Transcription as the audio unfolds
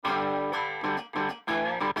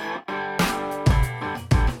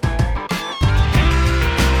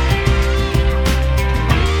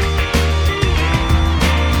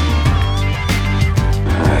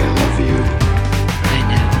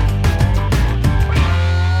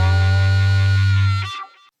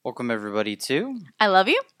Welcome everybody to I Love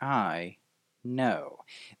You. I Know.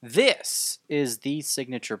 This is the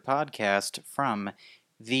signature podcast from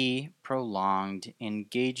The Prolonged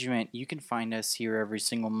Engagement. You can find us here every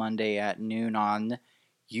single Monday at noon on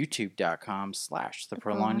youtube.com/The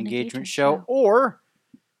Prolonged Engagement Show or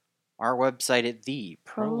our website at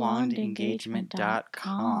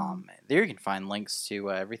theprolongedengagement.com. There you can find links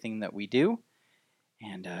to everything that we do,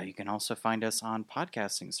 and you can also find us on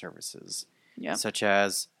podcasting services. Yep. Such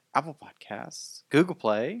as Apple Podcasts, Google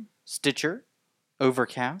Play, Stitcher,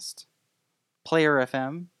 Overcast, Player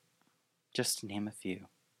FM, just to name a few.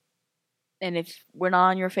 And if we're not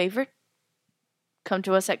on your favorite, come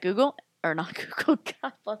to us at Google. Or not Google.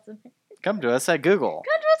 God bless them. Come to us at Google.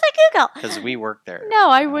 Come to us at Google. Because we work there. No,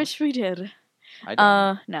 I wish we did. I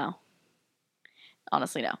don't. No.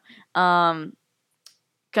 Honestly, no. Come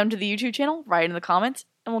to the YouTube channel, write in the comments,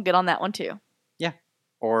 and we'll get on that one too.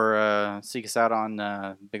 Or seek us out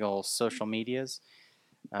on big old social medias.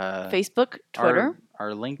 Facebook, Twitter.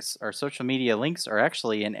 Our links, our social media links are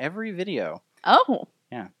actually in every video. Oh.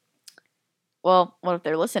 Yeah. Well, what if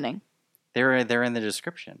they're listening? They're in the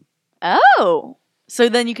description. Oh. So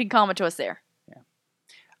then you can comment to us there. Yeah.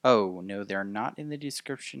 Oh, no, they're not in the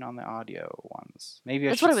description on the audio ones. Maybe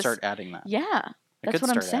I That's should start adding that. Yeah. That's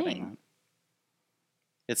what I'm saying.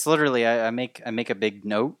 It's literally I make a big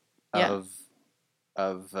note of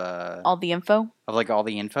all the info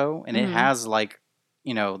and it has the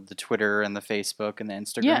Twitter and the Facebook and the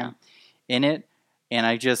Instagram in it, and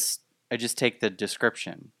I just take the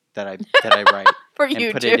description that I write for and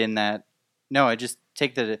YouTube. Put it in that. No, I just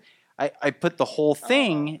take I put the whole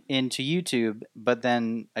thing into YouTube, but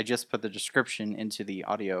then I just put the description into the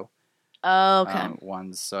audio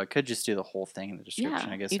ones. So I could just do the whole thing in the description.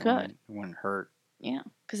 Yeah, I guess you it wouldn't hurt. Yeah,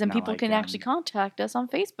 because then people can actually contact us on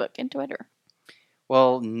Facebook and Twitter.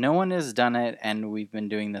 Well, no one has done it, and we've been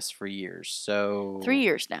doing this for years, so... 3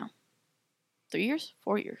 years now. 3 years?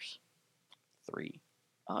 4 years? 3.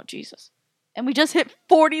 Oh, Jesus. And we just hit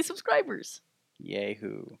 40 subscribers.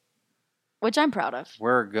 Yahoo. Which I'm proud of.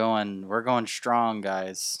 We're going strong,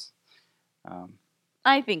 guys.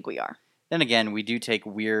 I think we are. Then again, we do take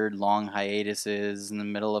weird, long hiatuses in the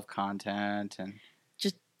middle of content, and...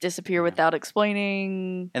 Just disappear without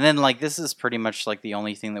explaining. And then, this is pretty much, the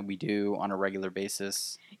only thing that we do on a regular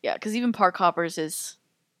basis. Yeah, because even Park Hoppers is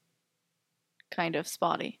kind of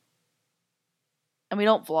spotty. And we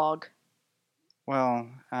don't vlog. Well,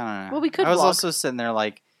 I don't know. Well, we could I was vlog. also sitting there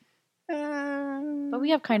but we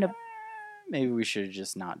have kind of... Maybe we should have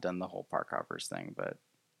just not done the whole Park Hoppers thing, but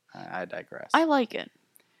I digress. I like it.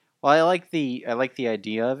 Well, I like the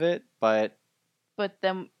idea of it, but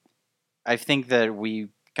then... I think that we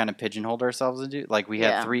kind of pigeonholed ourselves into we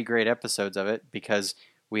had 3 great episodes of it because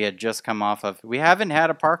we had just come off of we haven't had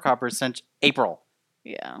a Park Hopper since April.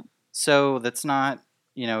 Yeah. So that's not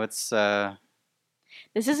it's this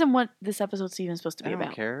isn't what this episode's even supposed to be about. I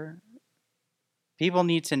don't care. People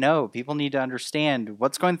need to know. People need to understand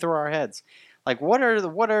what's going through our heads. What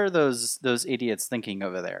are those idiots thinking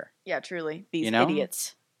over there? Yeah, truly. These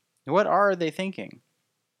idiots. What are they thinking?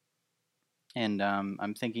 And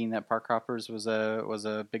I'm thinking that Park Hoppers was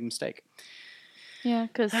a big mistake. Yeah,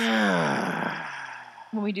 because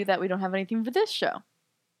when we do that, we don't have anything for this show.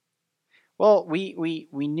 Well, we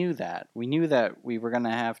knew that. We knew that we were going to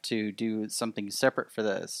have to do something separate for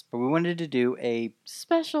this. But we wanted to do a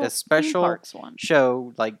special theme parks one.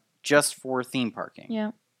 Show, just for theme parking.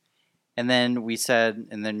 Yeah. And then we said,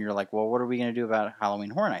 and then you're like, well, what are we going to do about Halloween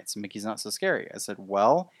Horror Nights? And Mickey's Not So Scary. I said,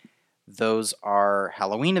 well... Those are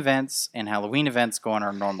Halloween events, and Halloween events go on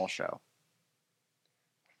our normal show.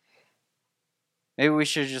 Maybe we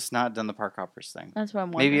should have just not done the Park Hoppers thing. That's what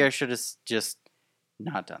I'm wondering. Maybe I should have just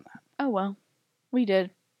not done that. Oh, well. We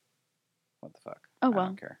did. What the fuck? Oh, well. I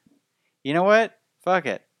don't care. You know what? Fuck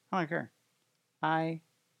it. I don't care. I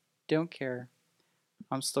don't care.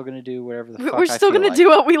 I'm still going to do whatever the fuck I feel We're still going to do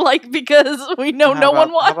what we like because we know no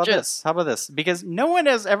one watches. How about this? Because no one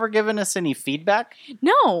has ever given us any feedback.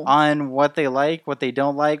 No. On what they like, what they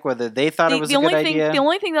don't like, whether they thought it was a good idea. The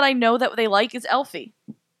only thing that I know that they like is Elfie.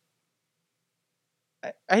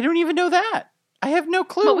 I don't even know that. I have no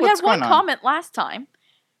clue but we what's had one going on. comment last time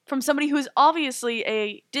from somebody who's obviously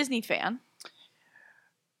a Disney fan.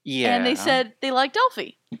 Yeah. And they said they liked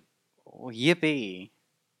Elfie. Well, yippee.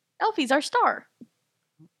 Elfie's our star.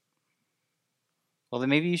 Well, then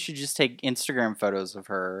maybe you should just take Instagram photos of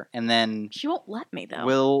her, and then she won't let me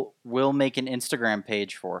though. We'll make an Instagram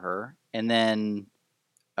page for her, and then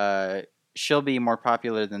she'll be more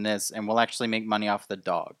popular than this, and we'll actually make money off the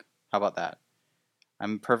dog. How about that?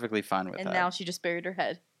 I'm perfectly fine with that. And now she just buried her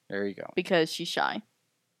head. There you go. Because she's shy.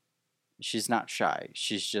 She's not shy.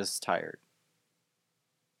 She's just tired.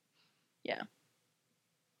 Yeah.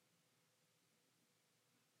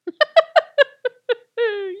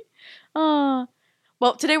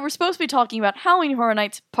 Well, today we're supposed to be talking about Halloween Horror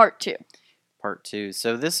Nights Part 2. Part 2.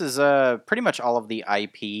 So this is pretty much all of the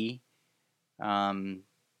IP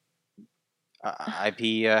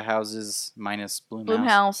houses minus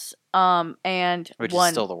Bloomhouse. Bloomhouse, and which is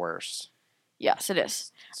still the worst. Yes, it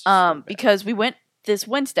is. So because we went this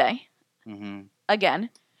Wednesday again,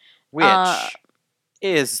 which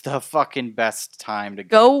is the fucking best time to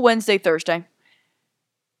go. Wednesday, Thursday.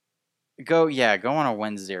 Go on a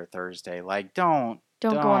Wednesday or Thursday. Like, don't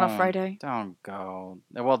go on a Friday. Don't go.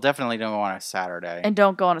 Well, definitely don't go on a Saturday. And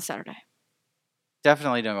don't go on a Saturday.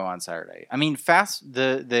 Definitely don't go on Saturday. I mean,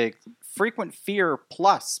 the Frequent Fear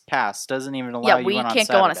Plus pass doesn't even allow you on Saturday. Yeah, we can't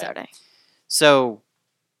go on a Saturday. So,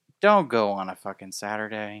 don't go on a fucking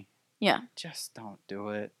Saturday. Yeah. Just don't do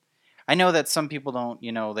it. I know that some people don't,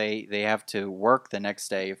 they have to work the next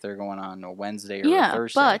day if they're going on a Wednesday or a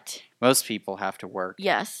Thursday. But most people have to work.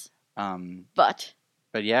 Yes. But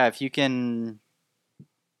yeah, if you can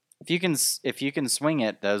swing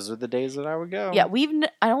it, those are the days that I would go. Yeah,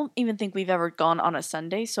 I don't even think we've ever gone on a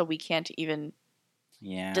Sunday, so we can't even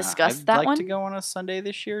discuss that one. I'd like to go on a Sunday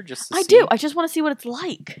this year just to see. I do. I just want to see what it's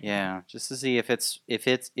like. Yeah, just to see if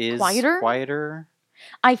it is quieter.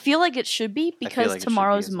 I feel like it should be because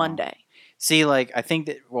tomorrow's Monday. See, like, I think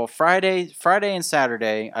that Friday and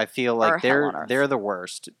Saturday, I feel like they're the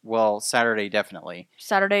worst. Well, Saturday definitely.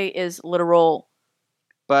 Saturday is literal.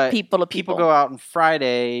 But people go out on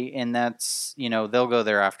Friday, and that's they'll go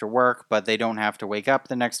there after work, but they don't have to wake up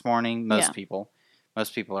the next morning. Most people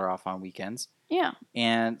are off on weekends. Yeah.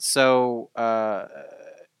 And so,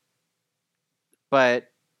 but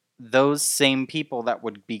those same people that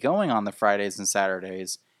would be going on the Fridays and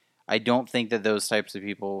Saturdays, I don't think that those types of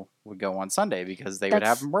people would go on Sunday because they would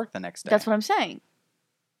have them work the next day. That's what I'm saying.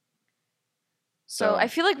 So I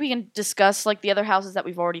feel like we can discuss like the other houses that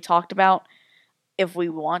we've already talked about if we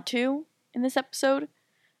want to in this episode,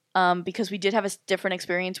 because we did have a different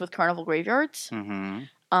experience with Carnival Graveyards. Mm-hmm.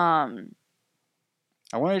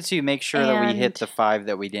 I wanted to make sure that we hit the 5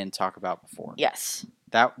 that we didn't talk about before. Yes.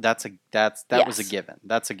 That was a given.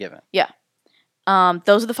 That's a given. Yeah.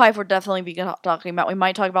 Those are the 5 we're definitely be talking about. We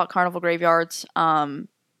might talk about Carnival Graveyards,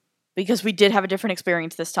 because we did have a different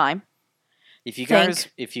experience this time. If you guys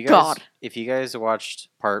watched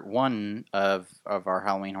part 1 of our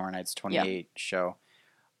Halloween Horror Nights 28 show,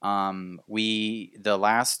 the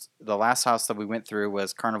last house that we went through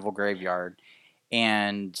was Carnival Graveyard,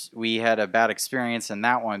 and we had a bad experience in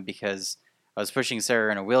that one because I was pushing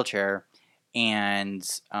Sarah in a wheelchair, and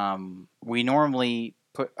we normally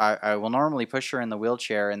I will normally push her in the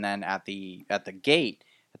wheelchair, and then at the gate,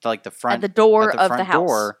 at the front door of the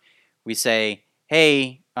house, we say,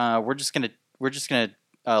 "Hey, we're just gonna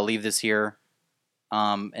leave this here,"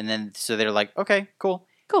 and then so they're like, "Okay, cool,"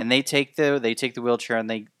 and they take the wheelchair and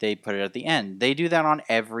they put it at the end. They do that on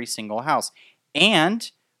every single house.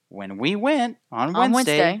 And when we went on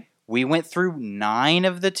Wednesday, we went through 9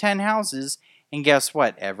 of the 10 houses. And guess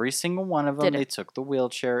what? Every single one of them, they took the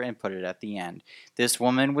wheelchair and put it at the end. This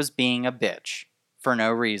woman was being a bitch for no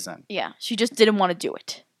reason. Yeah, she just didn't want to do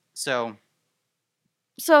it. So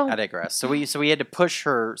I digress. So we had to push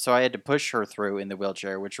her. So I had to push her through in the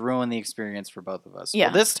wheelchair, which ruined the experience for both of us. Yeah.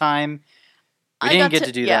 Well, this time we didn't get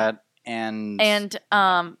to do that. And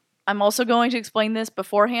I'm also going to explain this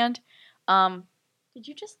beforehand. Did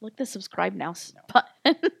you just click the subscribe now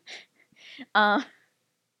button?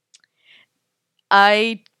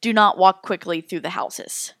 I do not walk quickly through the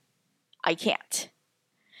houses. I can't.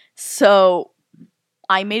 So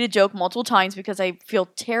I made a joke multiple times because I feel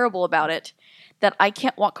terrible about it that I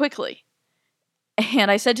can't walk quickly.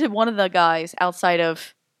 And I said to one of the guys outside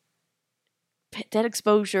of Dead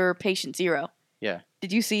Exposure Patient Zero. Yeah.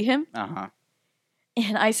 Did you see him? Uh-huh.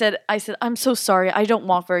 And I said, I'm so sorry. I don't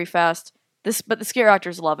walk very fast. But the scare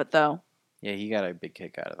actors love it though. Yeah, he got a big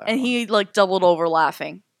kick out of that. And he like doubled over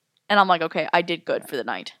laughing. And I'm like, okay, I did good for the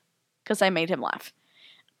night because I made him laugh.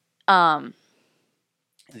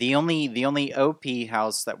 The only OP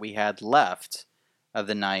house that we had left of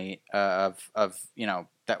the night of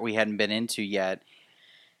that we hadn't been into yet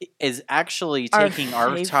is actually taking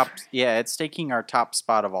our top. Yeah, it's taking our top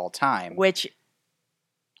spot of all time, which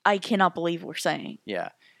I cannot believe we're saying.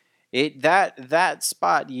 Yeah, that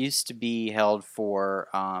spot used to be held for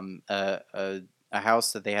a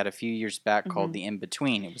house that they had a few years back called the In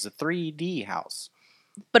Between. It was a 3D house.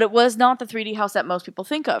 But it was not the 3D house that most people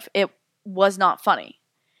think of. It was not funny.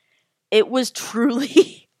 It was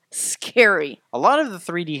truly scary. A lot of the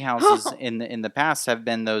 3D houses in the past have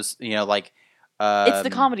been those, like it's the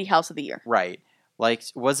comedy house of the year. Right. Like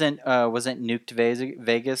wasn't Nuked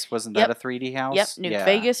Vegas? Wasn't that a 3D house? Yep, Nuked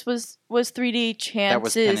Vegas was 3D. That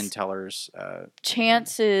was Penn and Teller's.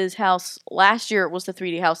 Chance's house last year was the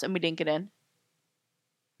 3D house, and we didn't get in.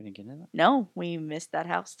 We didn't get in. No, we missed that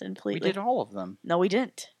house completely. We did all of them. No, we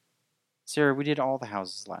didn't. Sarah, we did all the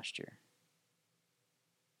houses last year.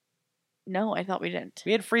 No, I thought we didn't.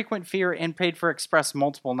 We had Frequent Fear and Paid for Express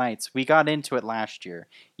multiple nights. We got into it last year.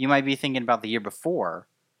 You might be thinking about the year before.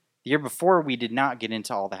 The year before, we did not get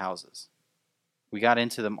into all the houses. We got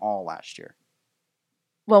into them all last year.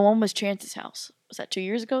 Well, when was Chance's house? Was that 2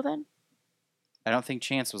 years ago then? I don't think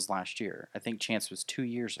Chance was last year. I think Chance was 2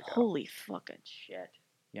 years ago. Holy fucking shit.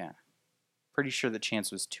 Yeah. Pretty sure that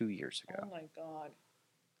Chance was 2 years ago. Oh my god.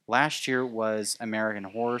 Last year was American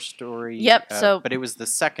Horror Story. Yep, but it was the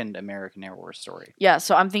second American Horror Story. Yeah,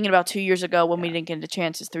 so I'm thinking about 2 years ago when we didn't get into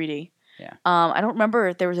Chance's 3D. Yeah. I don't remember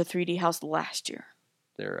if there was a 3D house last year.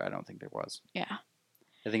 I don't think there was. Yeah.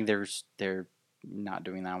 I think they're not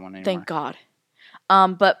doing that one anymore. Thank God.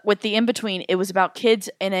 But with the in-between, it was about kids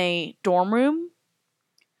in a dorm room,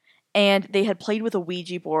 and they had played with a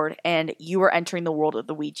Ouija board, and you were entering the world of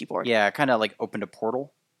the Ouija board. Yeah, kind of like opened a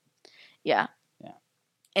portal. Yeah. Yeah.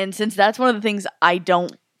 And since that's one of the things I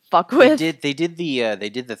don't fuck with. They did the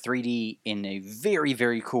 3D in a very,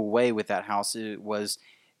 very cool way with that house. It was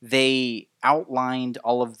they outlined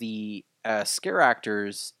all of the scare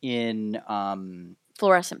actors in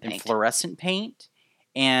fluorescent paint,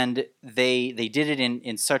 and they did it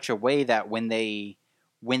in such a way that when they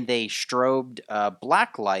strobed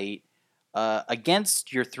black light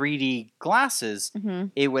against your 3D glasses,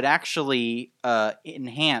 it would actually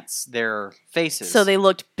enhance their faces, so they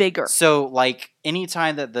looked bigger. So like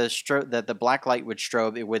anytime that the black light would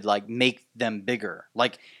strobe, it would like make them bigger,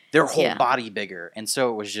 like their whole body bigger, and so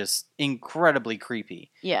it was just incredibly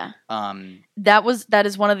creepy. Yeah. That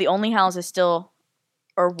is one of the only houses still,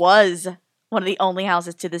 or was one of the only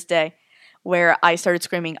houses to this day, where I started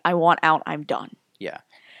screaming, "I want out! I'm done." Yeah.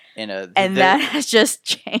 And that has just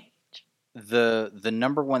changed. The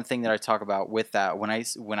number one thing that I talk about with that when I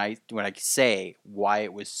say why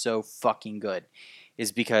it was so fucking good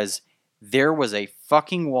is because there was a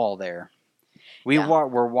fucking wall there. We're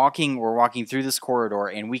walking through this corridor,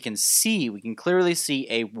 and we can clearly see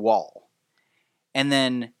a wall. And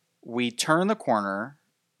then we turn the corner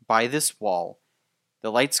by this wall.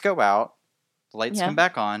 The lights go out, the lights come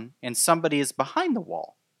back on, and somebody is behind the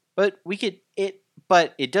wall. But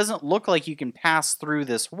it doesn't look like you can pass through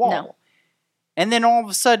this wall. No. And then all of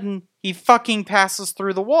a sudden, he fucking passes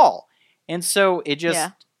through the wall. And so it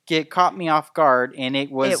just caught me off guard, and it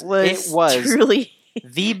was truly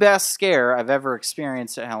the best scare I've ever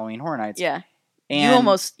experienced at Halloween Horror Nights. Yeah. And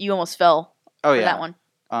you almost fell for that one.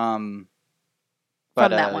 From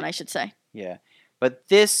that one, I should say. Yeah. But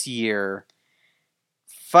this year,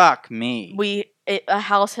 fuck me. A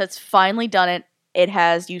house has finally done it. It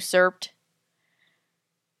has usurped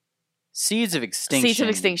Seeds of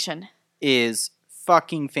Extinction is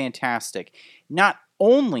fucking fantastic. Not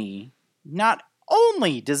only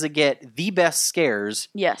does it get the best scares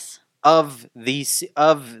of the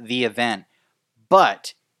event,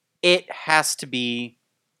 but it has to be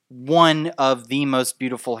one of the most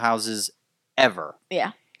beautiful houses ever.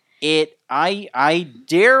 Yeah. I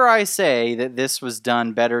dare say that this was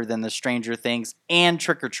done better than the Stranger Things and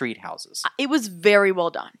Trick or Treat houses. It was very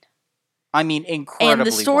well done. I mean, incredibly and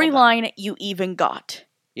the storyline you even got.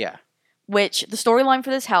 Yeah. Which, the storyline for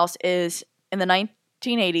this house is, in the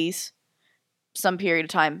 1980s, some period of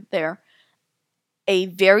time there, a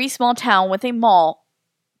very small town with a mall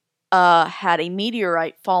had a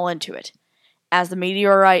meteorite fall into it. As the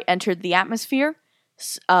meteorite entered the atmosphere,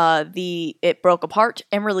 it broke apart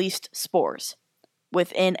and released spores.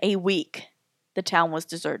 Within a week, the town was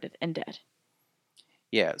deserted and dead.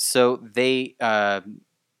 Yeah, so they...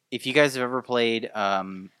 if you guys have ever played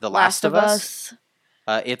The Last of Us,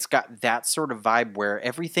 it's got that sort of vibe where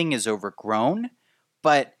everything is overgrown,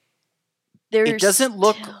 but it doesn't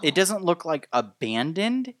look like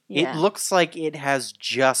abandoned. Yeah. It looks like it has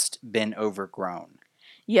just been overgrown.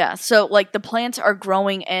 Yeah, so like the plants are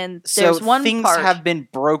growing, and there's one things have been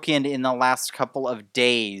broken in the last couple of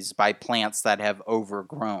days by plants that have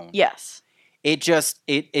overgrown. Yes. It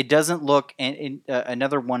doesn't look, and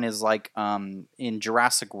another one is like in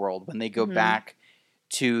Jurassic World when they go back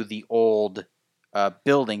to the old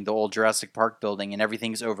building, the old Jurassic Park building, and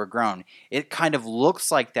everything's overgrown. It kind of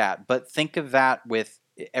looks like that, but think of that with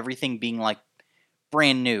everything being like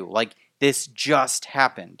brand new. Like this just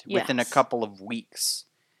happened within a couple of weeks.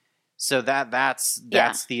 So that's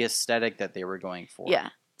the aesthetic that they were going for. Yeah.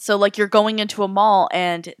 So like you're going into a mall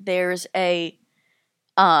and there's a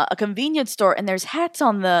convenience store and there's hats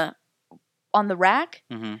on the rack,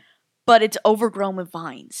 mm-hmm. but it's overgrown with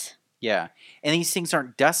vines. Yeah, and these things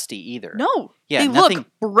aren't dusty either. No. Yeah, they look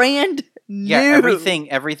brand new. Yeah,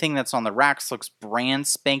 everything that's on the racks looks brand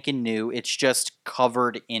spanking new. It's just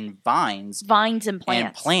covered in vines and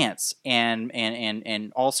plants.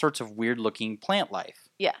 And all sorts of weird looking plant life.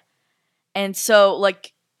 Yeah. And so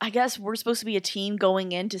like I guess we're supposed to be a team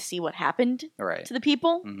going in to see what happened to the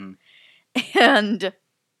people. Mm-hmm. And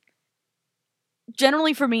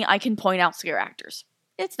generally for me, I can point out scare actors.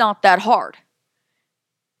 It's not that hard.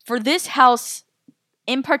 For this house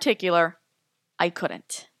in particular, I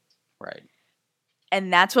couldn't. Right.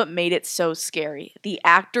 And that's what made it so scary. The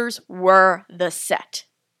actors were the set.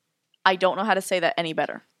 I don't know how to say that any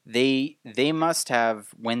better. They must have,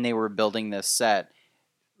 when they were building this set,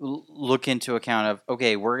 look into account of,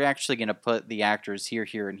 okay, we're actually going to put the actors here,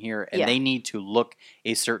 here, and here, and they need to look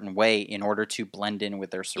a certain way in order to blend in with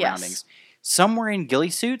their surroundings. Yes. Some were in ghillie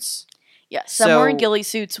suits. Yeah, some were in ghillie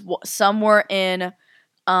suits. Some were in...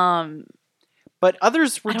 but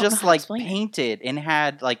others were just like painted and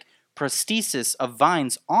had like prosthesis of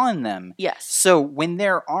vines on them. Yes. So when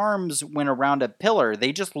their arms went around a pillar,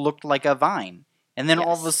 they just looked like a vine. And then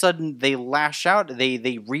all of a sudden they lash out,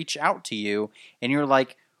 they reach out to you, and you're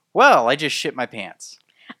like, well, I just shit my pants.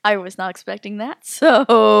 I was not expecting that,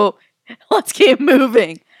 so let's keep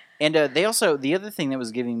moving. And the other thing that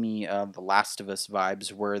was giving me the Last of Us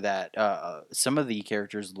vibes were that some of the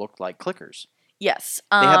characters looked like clickers. Yes.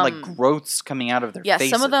 They had like growths coming out of their faces.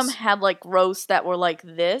 Yeah, some of them had like growths that were like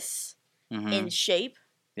this in shape.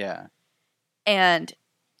 Yeah. And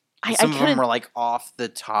some of them were like off the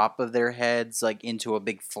top of their heads, like into a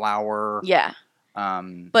big flower. Yeah.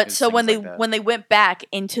 But so when they went back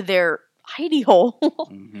into their hidey hole,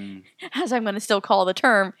 as I'm going to still call the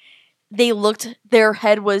term, their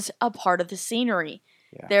head was a part of the scenery.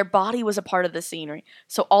 Yeah. Their body was a part of the scenery.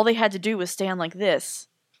 So all they had to do was stand like this.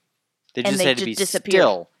 They just had to be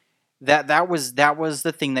still. That was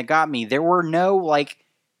the thing that got me. There were no like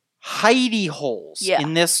hidey holes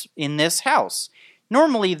in this house.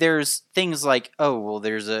 Normally there's things like, oh well,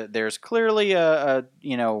 there's clearly a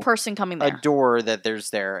person coming there, a door that there's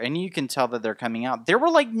there, and you can tell that they're coming out. There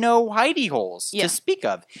were like no hidey holes to speak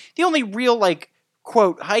of. The only real like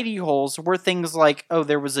quote hidey holes were things like, oh,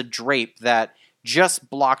 there was a drape that just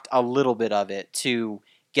blocked a little bit of it to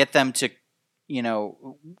get them to,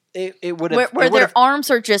 it would have where their arms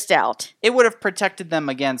are just out. It would have protected them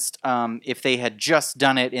against if they had just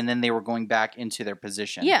done it and then they were going back into their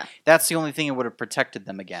position. Yeah, that's the only thing it would have protected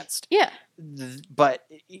them against. Yeah, but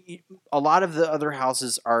a lot of the other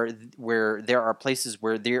houses are where there are places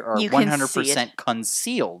where they are 100%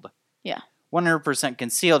 concealed. Yeah, 100%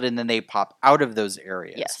 concealed, and then they pop out of those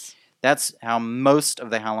areas. Yes. That's how most of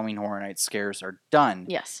the Halloween Horror Nights scares are done.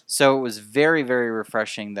 Yes. So it was very, very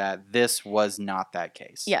refreshing that this was not that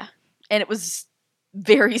case. Yeah. And it was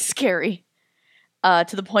very scary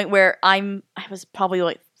to the point where I was probably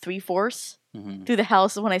like 3/4 through the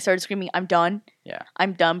house when I started screaming, I'm done. Yeah.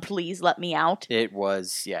 I'm done. Please let me out. It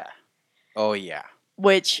was, yeah. Oh, yeah.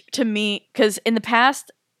 Which to me, because in the past,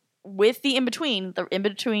 with the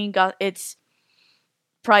in-between got its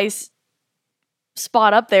price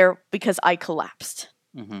spot up there because I collapsed.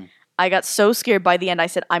 Mm-hmm. I got so scared by the end. I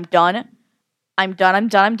said, I'm done. I'm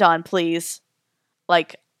done, please.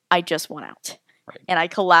 Like, I just want out. Right. And I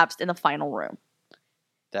collapsed in the final room.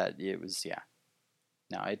 It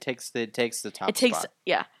takes the top spot.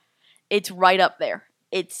 Yeah. It's right up there.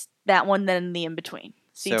 It's that one, then the in-between.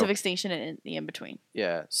 Seeds of Extinction and the in-between.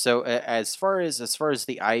 Yeah. So as far as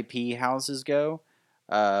the IP houses go,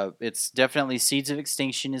 it's definitely Seeds of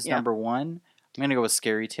Extinction is number 1. I'm gonna go with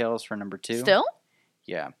Scary Tales for number 2. Still?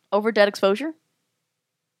 Yeah. Over Dead Exposure?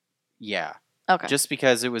 Yeah. Okay. Just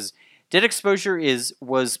because it was Dead Exposure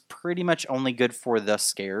was pretty much only good for the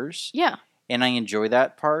scares. Yeah. And I enjoy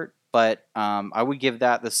that part, but I would give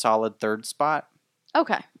that the solid 3rd spot.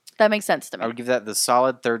 Okay. That makes sense to me. I would give that the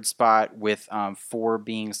solid 3rd spot with 4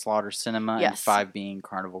 being Slaughter Cinema and 5 being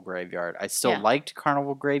Carnival Graveyard. I still liked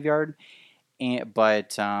Carnival Graveyard,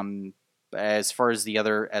 but as far as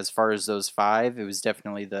those 5, it was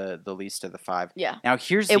definitely the least of the 5. Yeah. Now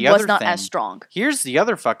here's the other thing. It was not as strong. Here's the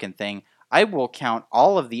other fucking thing. I will count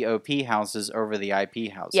all of the OP houses over the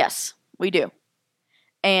IP houses. Yes, we do.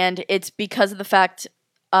 And it's because of the fact,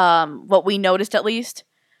 what we noticed at least,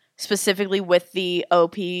 specifically with the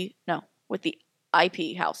with the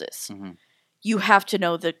IP houses, you have to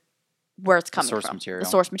know where it's coming from. The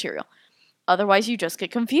source material. Otherwise, you just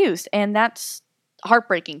get confused. And that's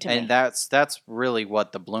heartbreaking to me. And that's really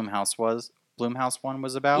what the Blumhouse one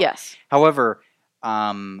was about. Yes. However,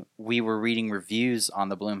 we were reading reviews on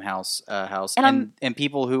the Blumhouse house, and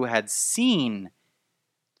people who had seen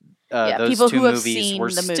those two movies were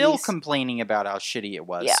still complaining about how shitty it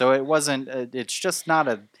was. Yeah. So it wasn't. It's just not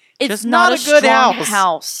a. It's not a good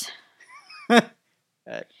house.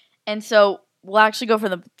 And so we'll actually go for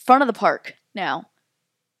the front of the park now.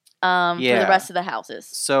 For the rest of the houses.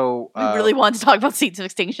 So we really wanted to talk about Seeds of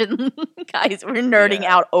Extinction, guys. We're nerding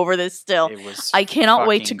out over this still. I cannot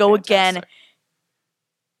wait to go again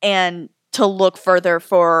and to look further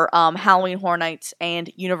for Halloween Horror Nights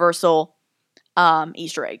and Universal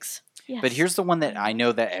Easter eggs. Yes. But here's the one that I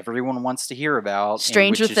know that everyone wants to hear about.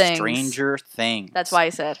 Stranger Things. Stranger Things. That's why I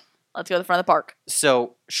said, let's go to the front of the park.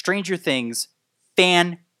 So, Stranger Things,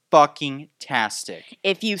 fan-fucking-tastic.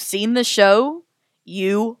 If you've seen the show,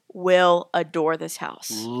 you will adore this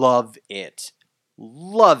house. Love it.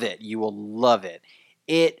 Love it. You will love it.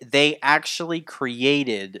 They actually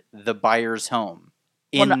created the Byers home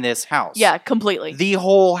in this house. Yeah, completely. The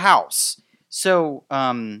whole house. So,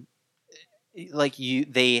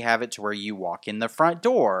 they have it to where you walk in the front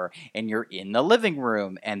door and you're in the living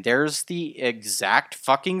room and there's the exact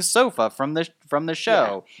fucking sofa from the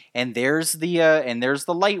show, and there's the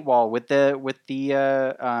light wall with the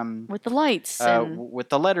lights with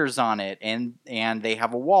the letters on it, and they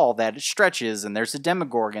have a wall that stretches and there's a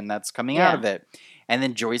Demogorgon that's coming out of it, and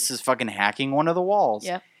then Joyce is fucking hacking one of the walls.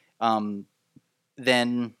 Yeah.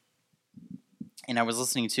 Then, and I was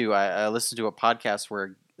listening to I listened to a podcast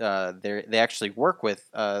where they actually work with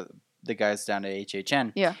the guys down at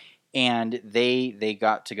HHN. Yeah. And they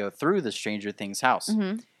got to go through the Stranger Things house.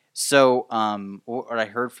 Mm-hmm. So what I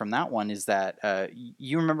heard from that one is that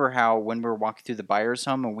you remember how when we were walking through the Byers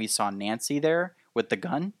home and we saw Nancy there with the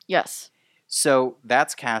gun? Yes. So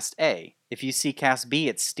that's cast A. If you see cast B,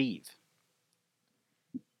 it's Steve.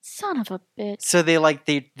 Son of a bitch. So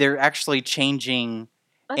they're actually changing,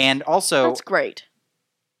 and also that's great.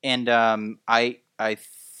 And I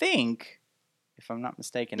think, if I'm not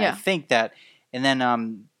mistaken, I think that, and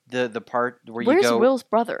then the part where Where's you go. Where's Will's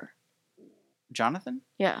brother? Jonathan?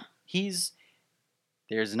 Yeah.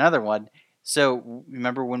 There's another one. So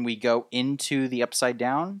remember when we go into the Upside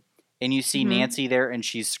Down and you see Nancy there and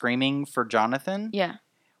she's screaming for Jonathan? Yeah.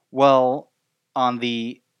 Well, on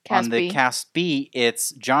the cast B,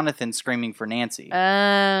 it's Jonathan screaming for Nancy.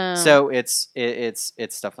 Oh. So it's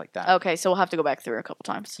stuff like that. Okay, so we'll have to go back through it a couple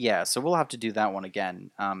times. Yeah, so we'll have to do that one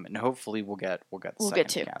again. And hopefully we'll get the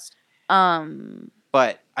second cast.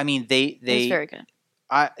 But I mean it's very good.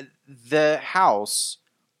 The house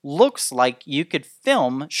looks like you could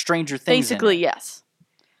film Stranger Things. Basically, yes.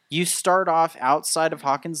 You start off outside of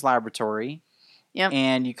Hawkins' laboratory. Yep.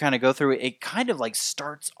 And you kind of go through it. It kind of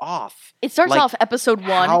starts off. It starts off episode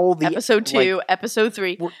 1, episode 2, episode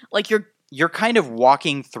 3. Like you're kind of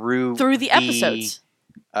walking through the episodes.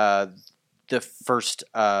 The first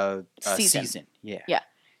season. Yeah. Yeah.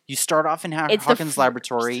 You start off in Hawkins'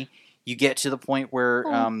 laboratory. You get to the point where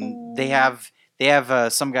they have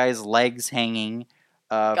some guy's legs hanging.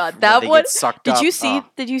 God, that one. Did you see?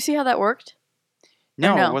 Did you see how that worked?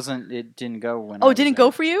 No, it wasn't. It didn't go when. Oh, it didn't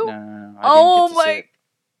go for you? No. Oh my!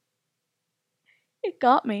 It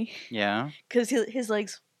got me. Yeah. Because his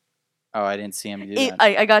legs. Oh, I didn't see him do that.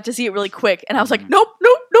 I got to see it really quick, and I was like, nope. I'm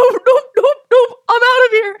out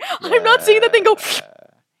of here. Yeah. I'm not seeing that thing go.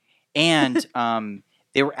 And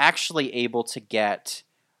they were actually able to get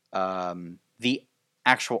the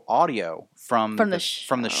actual audio from the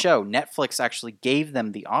show. Netflix actually gave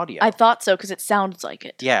them the audio. I thought so because it sounds like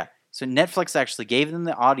it. Yeah. So Netflix actually gave them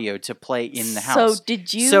the audio to play in the house. So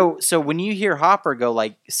did you? So when you hear Hopper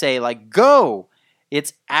say go,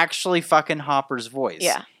 it's actually fucking Hopper's voice.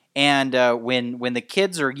 Yeah. And when the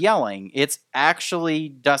kids are yelling, it's actually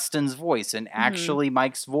Dustin's voice and actually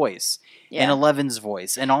Mike's voice and Eleven's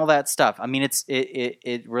voice and all that stuff. I mean,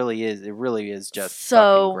 it really is just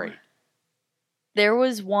fucking great. There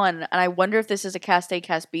was one, and I wonder if this is a cast A,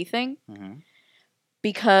 cast B thing,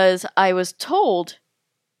 because I was told.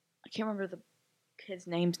 I can't remember the kids'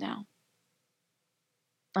 names now.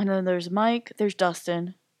 I know there's Mike, there's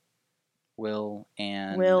Dustin. Will.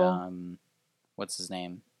 What's his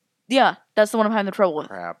name? Yeah, that's the one I'm having the trouble with.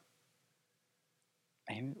 Crap.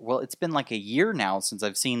 Well, it's been like a year now since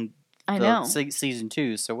I've seen season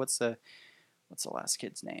 2, so what's the last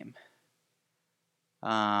kid's name?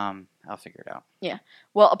 I'll figure it out. Yeah.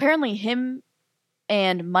 Well, apparently him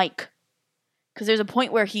and Mike, because there's a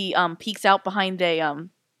point where he peeks out behind a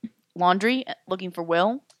laundry looking for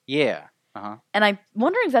Will. Yeah. Uh-huh. And I'm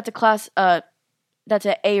wondering if that's a class that's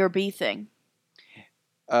an A or B thing.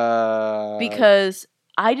 Because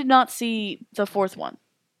I did not see the fourth one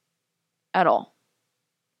at all.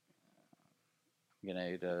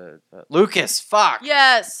 I'm gonna Lucas. Fuck.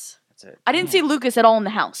 Yes. That's it. I didn't see Lucas at all in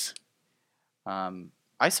the house.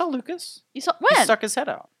 I saw Lucas. You saw when? He stuck his head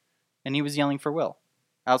out, and he was yelling for Will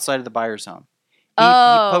outside of the buyer's home. He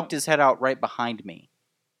poked his head out right behind me,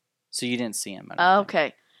 so you didn't see him.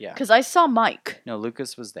 Okay. Yeah. Because I saw Mike. No,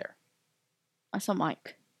 Lucas was there. I saw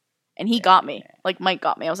Mike, and he got me. Like Mike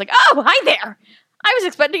got me. I was like, "Oh, hi there! I was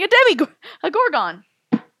expecting a Gorgon."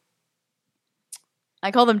 I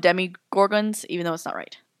call them Demigorgons, even though it's not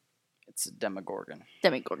right. It's a Demogorgon.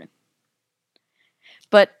 Demigorgon.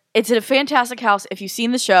 But it's a fantastic house. If you've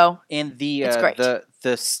seen the show, and it's great.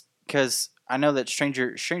 Because I know that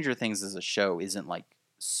Stranger Things as a show isn't like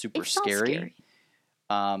super scary.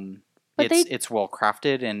 It's well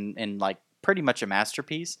crafted and like pretty much a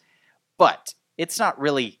masterpiece, but it's not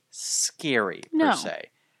really scary per se.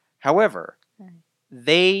 However,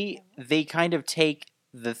 they kind of take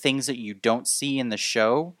the things that you don't see in the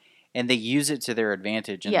show and they use it to their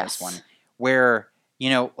advantage in this one, where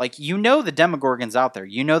the Demogorgon's out there.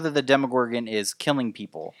 You know that the Demogorgon is killing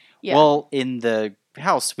people. Yeah. Well, in the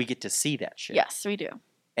house, we get to see that shit. Yes, we do.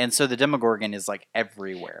 And so the Demogorgon is like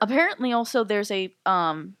everywhere. Apparently, also there's a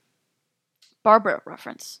Barbara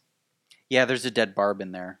reference. Yeah, there's a dead Barb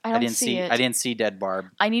in there. I didn't see it. I didn't see dead Barb.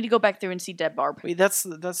 I need to go back through and see dead Barb. Wait, that's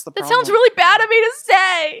the problem. That sounds really bad of me to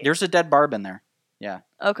say. There's a dead Barb in there. Yeah.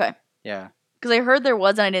 Okay. Yeah. Because I heard there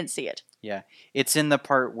was and I didn't see it. Yeah, it's in the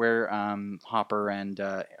part where Hopper and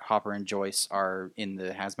Joyce are in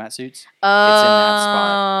the hazmat suits. Oh, it's in that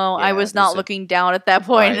spot. Yeah, I was not looking down at that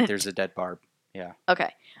point. Right, there's a dead Barb. Yeah.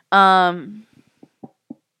 Okay. On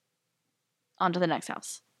to the next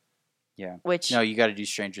house. Yeah. Which no, you got to do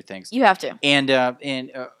Stranger Things. You have to. And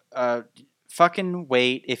fucking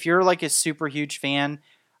wait. If you're like a super huge fan,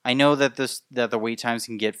 I know that the wait times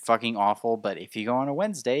can get fucking awful, but if you go on a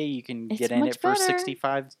Wednesday, you can get in it for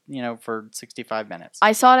 65 minutes.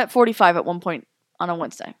 I saw it at 45 at one point on a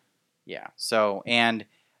Wednesday. Yeah. So, and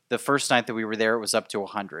the first night that we were there, it was up to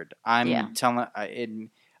 100. I'm telling,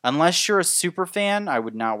 unless you're a super fan, I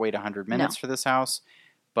would not wait 100 minutes for this house.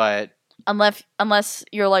 But unless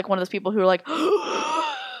you're like one of those people who are like, yeah,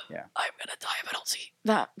 I'm gonna die if I don't see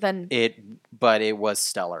that. Then but it was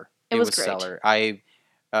stellar. It was great. Stellar.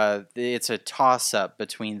 It's a toss-up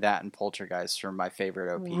between that and Poltergeist for my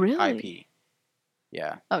favorite IP.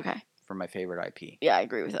 Yeah. Okay. For my favorite IP. Yeah, I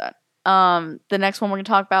agree with that. The next one we're going to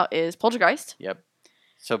talk about is Poltergeist. Yep.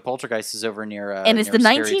 So Poltergeist is over near and it's the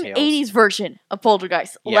 1980s version of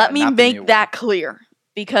Poltergeist. Yeah, let me make that clear.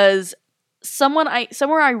 Because somewhere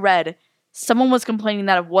I read, someone was complaining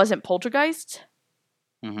that it wasn't Poltergeist.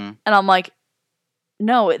 Mm-hmm. And I'm like,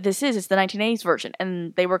 no, it's the 1980s version,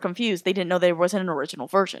 and they were confused. They didn't know there wasn't an original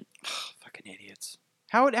version. Fucking idiots!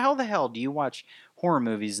 How the hell do you watch horror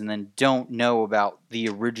movies and then don't know about the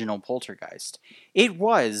original Poltergeist?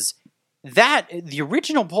 The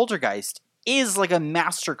original Poltergeist is like a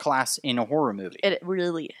masterclass in a horror movie. It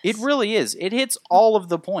really is. It really is. It hits all of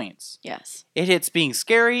the points. Yes. It hits being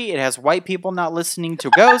scary. It has white people not listening to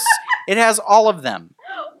ghosts. It has all of them.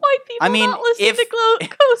 White people not listening to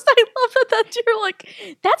ghosts. I love that you're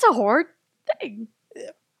like, that's a horror thing.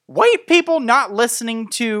 White people not listening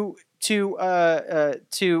to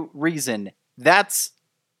reason. That's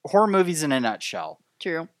horror movies in a nutshell.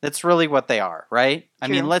 True. That's really what they are, right? True. I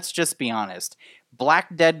mean, let's just be honest.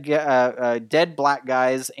 Dead black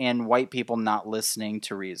guys and white people not listening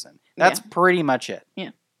to reason. That's pretty much it. Yeah.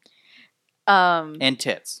 And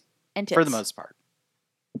tits. For the most part.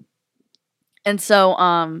 And so,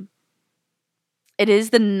 it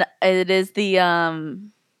is the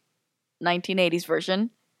 1980s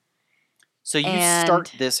version. So you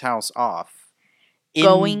start this house off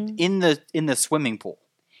in the swimming pool.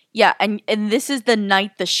 Yeah, and this is the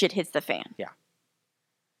night the shit hits the fan. Yeah.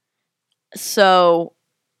 So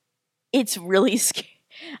it's really scary.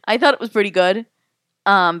 I thought it was pretty good,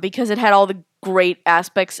 because it had all the great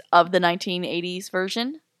aspects of the 1980s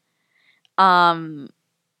version.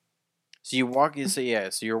 So you're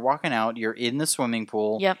walking out, you're in the swimming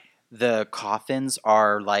pool. Yep. The coffins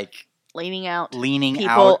are like leaning out.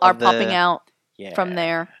 People are popping out from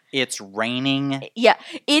there. It's raining. Yeah,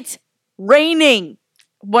 it's raining.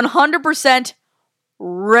 100%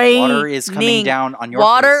 raining. Water is coming down on your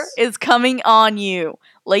Water face. is coming on you.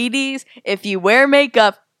 Ladies, if you wear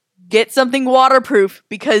makeup, get something waterproof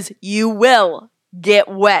because you will get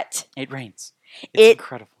wet. It rains. It's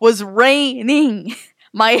incredible. It was raining.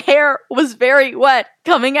 My hair was very wet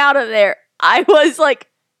coming out of there. I was like...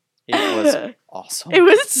 It was awesome. It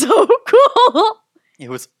was so cool. It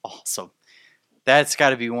was awesome. That's got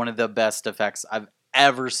to be one of the best effects I've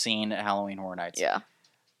ever seen at Halloween Horror Nights. Yeah.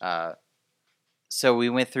 So we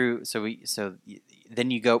went through.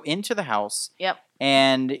 Then you go into the house. Yep.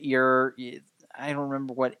 And I don't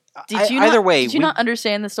remember what. Either way, did you not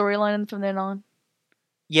understand the storyline from then on?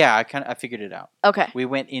 Yeah, I figured it out. Okay. We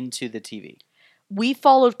went into the TV. We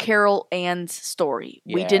followed Carol Ann's story.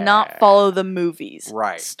 Yeah. We did not follow the movie's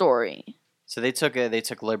story. So they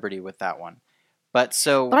took liberty with that one. But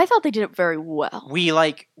I thought they did it very well. We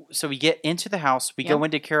get into the house, we go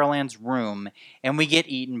into Carol Ann's room, and we get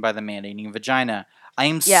eaten by the man-eating vagina. I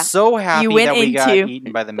am so happy that we got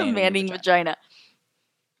eaten by the man-eating vagina.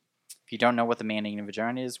 If you don't know what the man-eating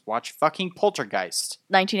vagina is, watch fucking Poltergeist.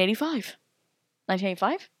 1985.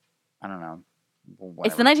 1985? I don't know. Whatever.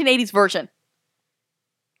 It's the 1980s version.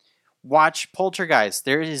 Watch Poltergeist.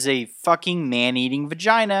 There is a fucking man-eating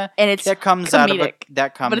vagina, and it's that comes comedic,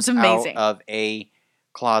 out of a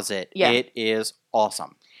closet. Yeah. It is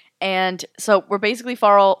awesome. And so we're basically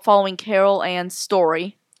following Carol Ann's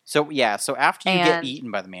story. So after you get eaten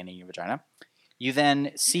by the man-eating vagina, you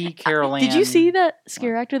then see Carol Ann. Did you see that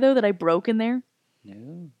scare actor though that I broke in there?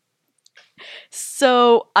 No.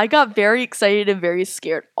 So I got very excited and very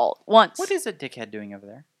scared all at once. What is a dickhead doing over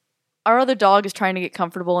there? Our other dog is trying to get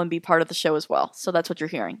comfortable and be part of the show as well. So that's what you're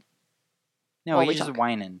hearing. No, he's just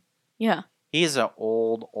whining. Yeah. He's an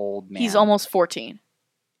old man. He's almost 14.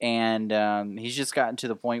 And he's just gotten to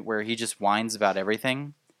the point where he just whines about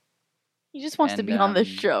everything. He just wants to be on the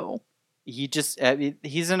show. He's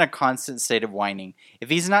in a constant state of whining. If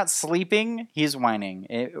he's not sleeping, he's whining.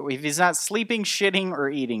 If he's not sleeping, shitting, or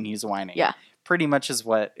eating, he's whining. Yeah. Pretty much is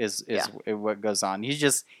what what goes on. He's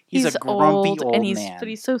a grumpy old man. But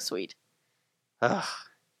he's so sweet. Ugh.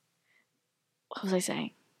 What was I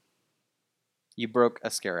saying? You broke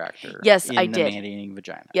a scare actor. Yes, I did. In the man-eating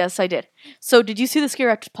vagina. Yes, I did. So did you see the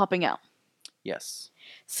scare actors popping out? Yes.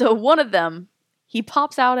 So one of them, he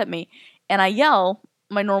pops out at me, and I yell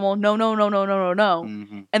my normal no.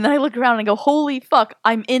 Mm-hmm. And then I look around and go, holy fuck,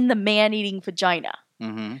 I'm in the man-eating vagina.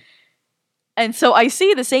 Mm-hmm. And so I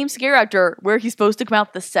see the same scare actor where he's supposed to come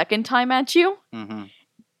out the second time at you. Mm-hmm.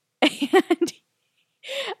 And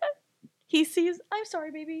he sees, I'm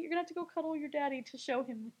sorry, baby, you're going to have to go cuddle your daddy to show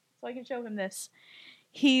him, so I can show him this.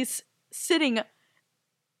 He's sitting,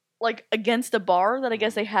 like, against a bar that I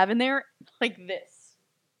guess they have in there, like this.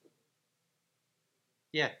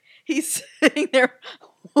 Yeah. He's sitting there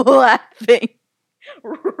laughing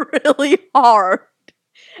really hard.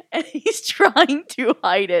 And he's trying to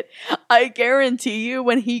hide it. I guarantee you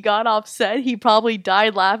when he got offset, he probably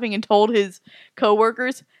died laughing and told his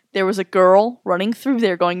coworkers there was a girl running through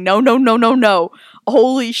there going, no.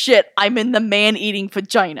 Holy shit, I'm in the man-eating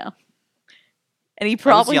vagina. And he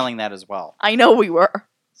probably... I was yelling that as well. I know we were.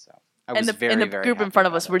 So I was very the group in front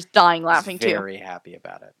of us was dying laughing too. Very happy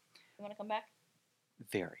about it. You want to come back?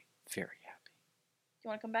 Very, very happy. You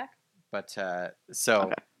want to come back? But,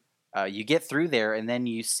 okay. You get through there, and then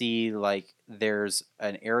you see, like, there's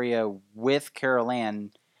an area with Carol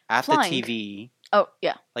Ann at the TV. Oh,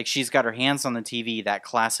 yeah. Like, she's got her hands on the TV, that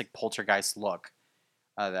classic Poltergeist look.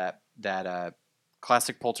 That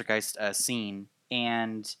classic Poltergeist scene.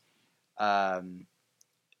 And then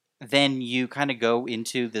you kind of go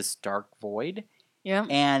into this dark void. Yeah.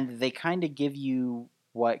 And they kind of give you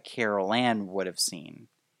what Carol Ann would have seen.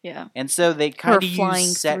 Yeah. And so they kind of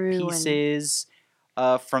use set pieces...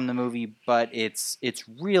 from the movie, but it's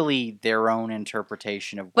really their own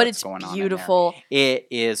interpretation of what's going on. But it's beautiful. It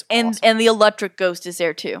is awesome. And the electric ghost is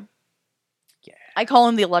there too. Yeah. I call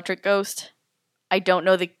him the electric ghost. I don't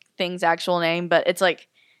know the thing's actual name, but it's like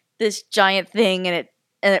this giant thing,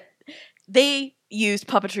 and they used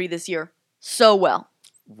puppetry this year so well.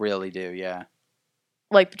 Really do, yeah.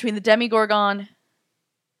 Like between the Demogorgon,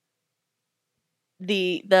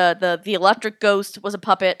 the electric ghost was a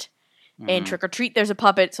puppet. In Trick or Treat, there's a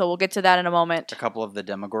puppet, so we'll get to that in a moment. A couple of the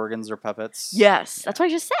Demogorgons are puppets. Yes, that's what I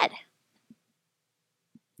just said.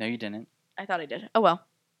 No, you didn't. I thought I did. Oh, well.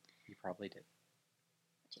 You probably did.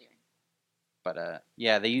 But,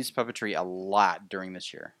 yeah, they use puppetry a lot during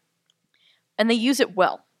this year. And they use it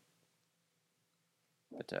well.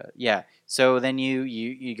 But, yeah, so then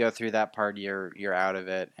you go through that part, you're out of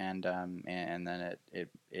it, and then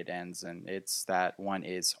it ends, and that one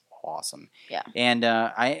is awesome. Yeah. And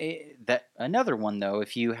another one though,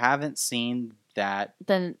 if you haven't seen that,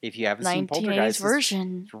 then if you haven't seen Poltergeist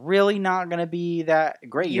version, it's really not going to be that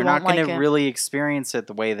great. You're not going to really experience it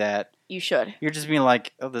the way that you should. You're just being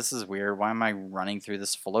like, oh, this is weird. Why am I running through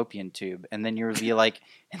this fallopian tube? And then you'd be like,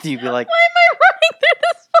 why am I running through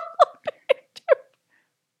this fallopian tube?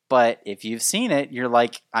 But if you've seen it, you're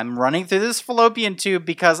like, I'm running through this fallopian tube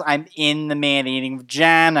because I'm in the man-eating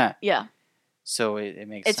vagina. Yeah. So it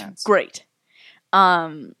makes sense. It's great.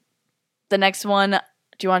 The next one, do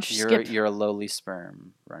you want to skip? You're a lowly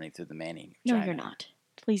sperm running through the man-eating vagina. No, you're not.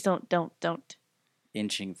 Please don't.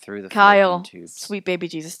 Inching through the Kyle, fallopian tubes. Sweet baby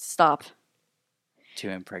Jesus, stop. To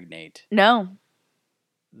impregnate. No.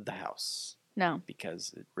 The house. No.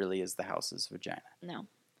 Because it really is the house's vagina. No.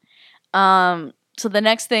 So the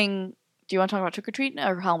next thing, do you want to talk about Trick or Treat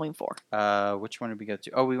or Halloween 4? Which one did we go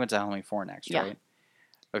to? Oh, we went to Halloween 4 next, right?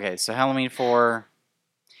 Okay, so Halloween 4,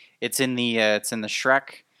 it's in the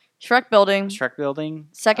Shrek building. Shrek building.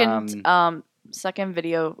 Second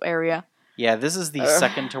video area. Yeah, this is the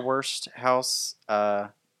second to worst house. By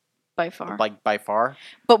far. Like by far.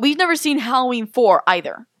 But we've never seen Halloween 4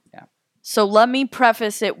 either. Yeah. So let me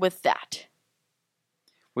preface it with that.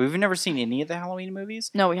 We've never seen any of the Halloween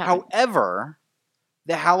movies. No, we haven't. However,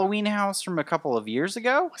 the Halloween house from a couple of years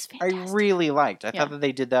ago, was fantastic. I really liked. I thought that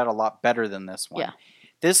they did that a lot better than this one. Yeah.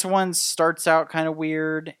 This one starts out kind of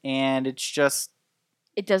weird, and it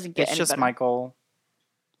doesn't get any just better. Michael.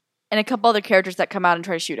 And a couple other characters that come out and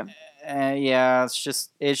try to shoot him. Yeah, it's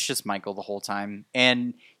just Michael the whole time,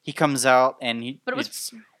 and he comes out and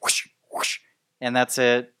it's whoosh, whoosh, and that's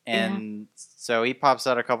it. And so he pops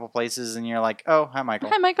out a couple places, and you're like, "Oh, hi, Michael."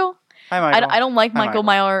 Hi, Michael. Hi, Michael. I don't like Michael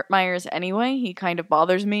Myers anyway. He kind of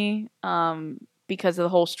bothers me because of the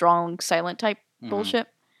whole strong, silent type bullshit.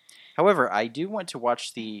 However, I do want to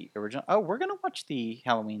watch the original. Oh, we're gonna watch the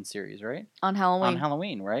Halloween series, right? On Halloween. On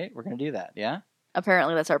Halloween, right? We're gonna do that, yeah.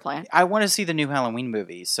 Apparently, that's our plan. I want to see the new Halloween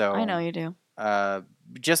movie, so I know you do.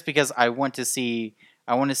 Just because I want to see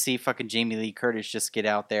fucking Jamie Lee Curtis just get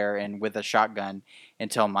out there and with a shotgun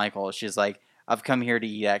and tell Michael, she's like, "I've come here to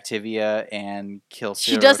eat Activia and kill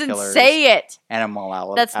serial killers." She doesn't say it. And I'm all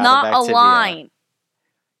out. That's not a line.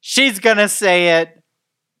 She's gonna say it.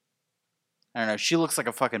 I don't know. She looks like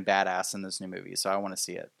a fucking badass in this new movie, so I want to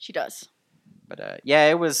see it. She does. But yeah,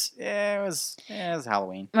 it was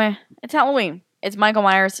Halloween. It's Halloween. It's Michael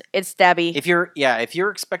Myers. It's Stabby. If you're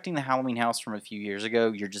expecting the Halloween house from a few years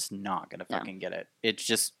ago, you're just not gonna fucking get it. It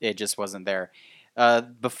just wasn't there.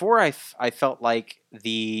 Before I felt like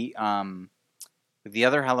the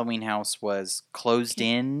other Halloween house was closed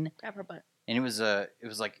in, Grab her butt. and it was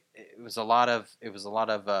a lot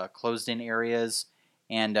of closed in areas,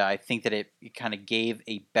 and I think that it kind of gave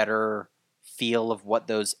a better feel of what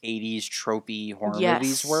those 80s tropey horror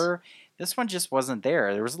movies were. This one just wasn't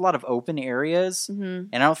there. There was a lot of open areas,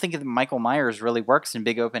 and I don't think that Michael Myers really works in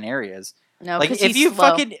big open areas. No, like because if you slow.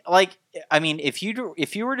 fucking like, I mean, if you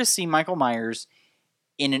were to see Michael Myers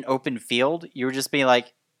in an open field, you would just be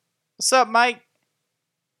like, "What's up, Mike?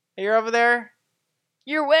 You're over there.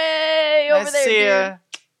 You're way over Nice there, to see dude. ya.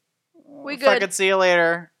 We good. Fucking see you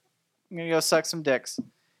later. I'm gonna go suck some dicks."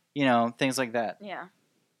 You know, things like that. Yeah.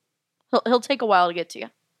 He'll take a while to get to you.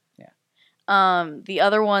 Yeah. The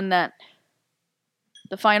other one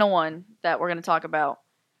the final one that we're going to talk about,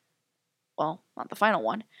 well, not the final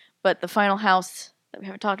one, but the final house that we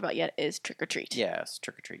haven't talked about yet is Trick or Treat. Yes,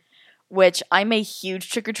 Trick or Treat. Which I'm a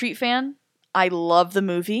huge Trick or Treat fan. I love the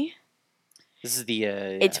movie. This is the.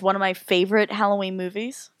 It's one of my favorite Halloween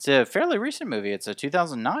movies. It's a fairly recent movie. It's a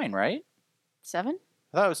 2009, right? 7?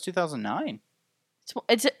 I thought it was 2009.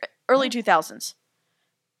 It's early 2000s.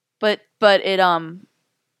 But it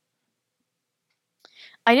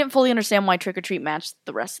I didn't fully understand why Trick or Treat matched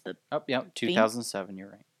the rest of the. Oh, yeah, 2007.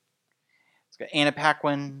 You're right. It's got Anna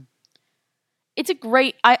Paquin. It's a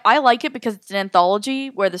great. I like it because it's an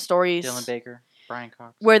anthology where the stories. Dylan Baker, Brian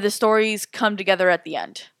Cox. Where the stories come together at the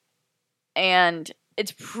end, and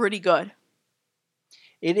it's pretty good.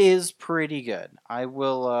 It is pretty good. I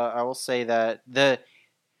will say that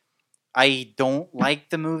I don't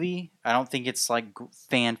like the movie. I don't think it's like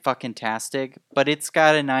fan-fucking-tastic, but it's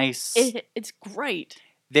got a nice. It's great.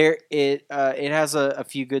 It has a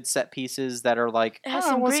few good set pieces that are like. It has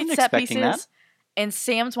some great set pieces, that. And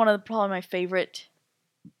Sam's one of probably my favorite.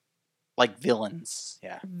 Like villains,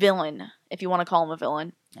 yeah. Villain, if you want to call him a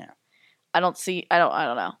villain. Yeah. I don't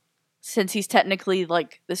know. Since he's technically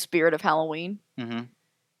like the spirit of Halloween,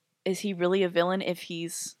 is he really a villain if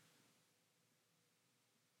he's?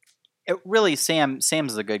 Really, Sam's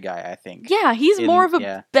the good guy, I think. Yeah, he's more of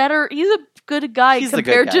a better. He's a good guy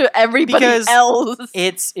compared to everybody else.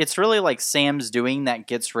 It's really like Sam's doing that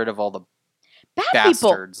gets rid of all the bad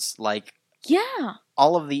bastards. People. Like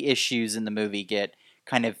all of the issues in the movie get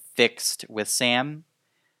kind of fixed with Sam,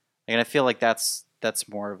 and I feel like that's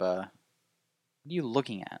more of a. What are you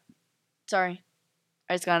looking at? Sorry,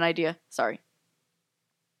 I just got an idea. Sorry.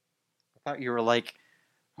 I thought you were like,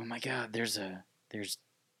 oh my god, there's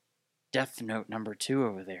Death Note number 2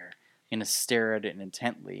 over there. I'm gonna stare at it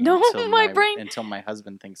intently until my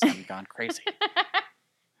husband thinks I'm gone crazy.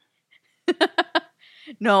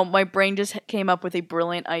 No, my brain just came up with a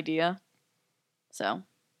brilliant idea. So.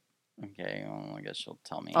 Okay, well, I guess you'll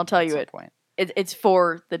tell me. I'll tell you it. Point. It's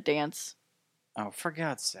for the dance. Oh, for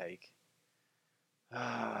God's sake.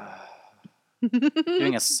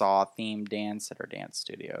 Doing a Saw themed dance at our dance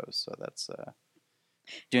studio, so that's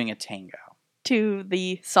doing a tango. To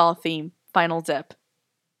the Saw theme, Final Zip.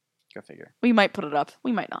 Go figure. We might put it up.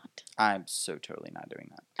 We might not. I'm so totally not doing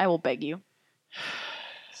that. I will beg you.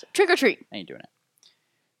 So, trick or treat. I ain't doing it.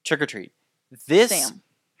 Trick or treat. This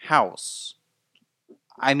house,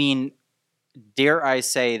 I mean, dare I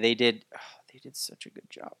say they did such a good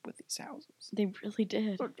job with these houses. They really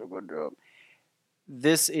did. Such a good job.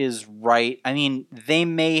 This is right. I mean, they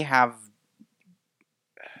may have.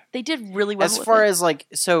 They did really well. As far as like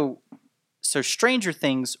so Stranger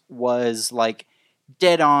Things was like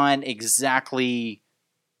dead on, exactly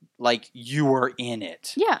like you were in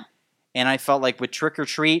it. Yeah. And I felt like with Trick or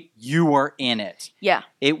Treat, you were in it. Yeah.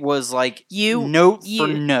 It was like note for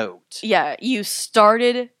note. Yeah, you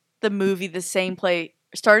started the movie the same place.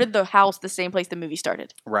 Started the house the same place the movie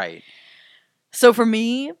started. Right. So for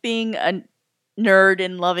me, being a nerd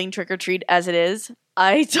and loving Trick or Treat as it is,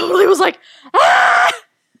 I totally was like, ah!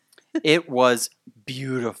 It was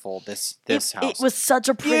beautiful. This house. It was such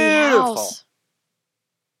a pretty house.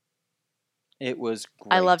 It was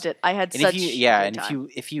great. I loved it. I had such a time.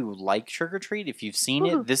 If you like Trick or Treat, if you've seen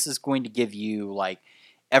it, this is going to give you like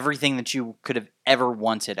everything that you could have ever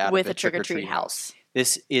wanted out of a Trick or Treat house.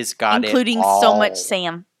 This is including it all. So much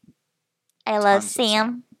Sam. I love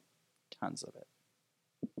Sam. Tons of it.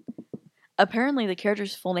 Apparently, the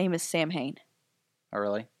character's full name is Sam Hain. Oh,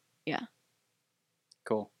 really? Yeah.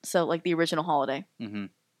 Cool. So, like the original Holiday. Mm-hmm.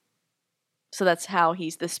 So that's how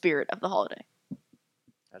he's the spirit of the holiday.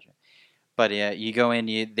 Gotcha. But yeah, you go in.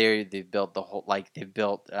 They've built the whole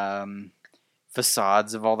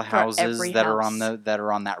facades of all the houses that are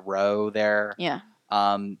on that row there. Yeah.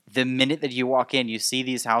 The minute that you walk in, you see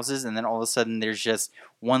these houses, and then all of a sudden, there's just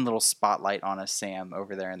one little spotlight on a Sam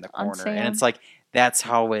over there in the corner, and it's like that's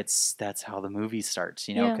how the movie starts,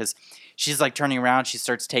 you know, because she's like turning around, she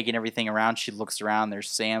starts taking everything around, she looks around, there's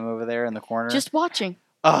Sam over there in the corner, just watching.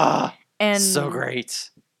 And so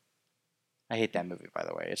great. I hate that movie, by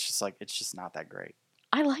the way. It's just not that great.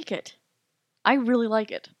 I like it. I really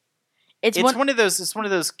like it. It's one of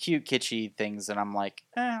those cute kitschy things, and I'm like,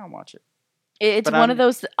 I'll watch it. It's one of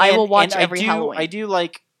those that I will watch every Halloween. I do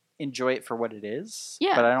like enjoy it for what it is.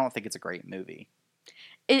 Yeah. But I don't think it's a great movie.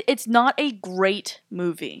 It's not a great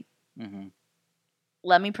movie. Mm-hmm.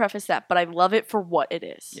 Let me preface that, but I love it for what it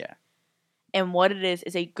is. Yeah. And what it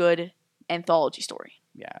is a good anthology story.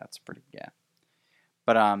 Yeah, that's pretty. Yeah.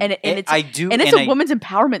 But it's a women's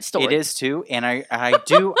empowerment story. It is too, and I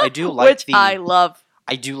do like which I love.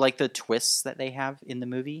 I do like the twists that they have in the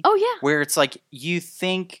movie. Oh yeah, where it's like you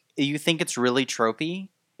think it's really tropey.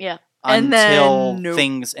 Yeah, until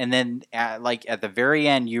things, and then at the very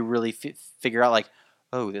end, you really figure out like,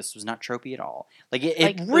 oh, this was not tropey at all. Like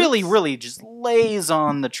it really just lays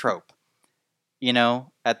on the trope, you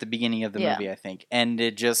know, at the beginning of the movie, I think, and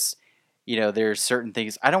it just. You know, there's certain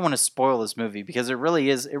things. I don't want to spoil this movie because it really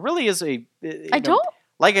is don't?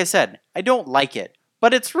 Like I said, I don't like it,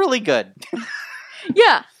 but it's really good.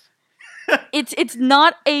 Yeah. It's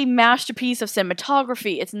not a masterpiece of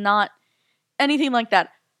cinematography. It's not anything like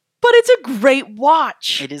that. But it's a great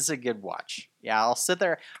watch. It is a good watch. Yeah, I'll sit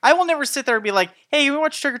there. I will never sit there and be like, hey, you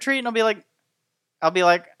watch Trick or Treat? And I'll be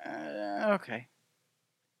like, okay.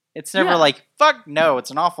 It's never like, fuck no,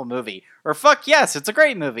 it's an awful movie. Or fuck yes, it's a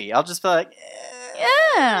great movie. I'll just be like,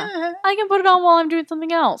 yeah, I can put it on while I'm doing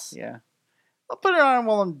something else. Yeah. I'll put it on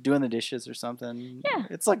while I'm doing the dishes or something. Yeah.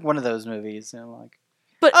 It's like one of those movies. And I'm like,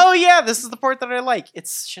 oh yeah, this is the part that I like.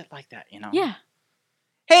 It's shit like that, you know? Yeah.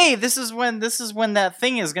 Hey, this is when that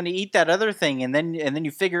thing is going to eat that other thing. And then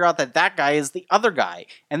you figure out that guy is the other guy.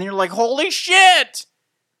 And then you're like, holy shit!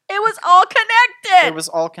 It was all connected! It was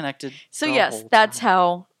all connected. So yes, that's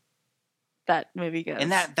how that movie goes.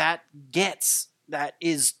 And that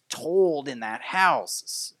is told in that house.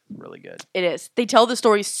 It's really good. It is. They tell the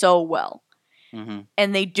story so well. Mm-hmm.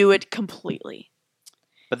 And they do it completely.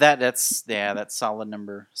 But that's solid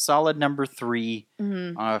number 3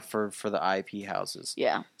 mm-hmm. For the IP houses.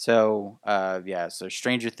 Yeah. So so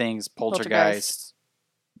Stranger Things, Poltergeist,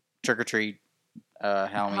 Trick or Treat,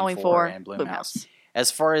 Halloween 4, and Blumhouse. As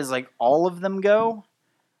far as like all of them go,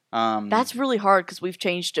 that's really hard because we've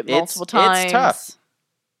changed it multiple times. It's tough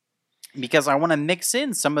because I want to mix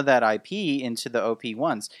in some of that IP into the OP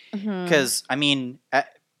ones. Because mm-hmm.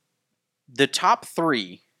 the top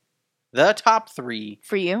three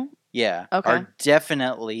for you. Yeah, Okay. are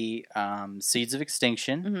definitely Seeds of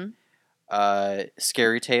Extinction,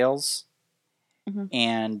 Scary Tales,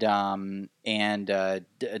 and Dead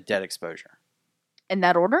Exposure. In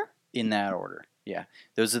that order? In that order, yeah.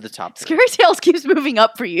 Those are the top three. Scary Tales keeps moving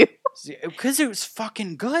up for you. Because it was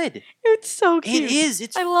fucking good. It's so cute. It is.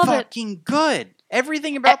 It's I love fucking good.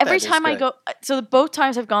 Everything about that is good. Every time I go... So both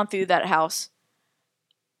times I've gone through that house,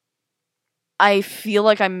 I feel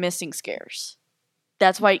like I'm missing scares.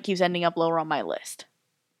 That's why it keeps ending up lower on my list.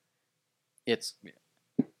 It's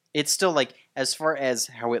still like, as far as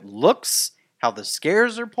how it looks, how the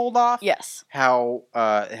scares are pulled off. Yes. How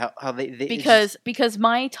they because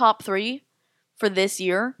my top 3 for this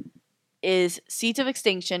year is Seeds of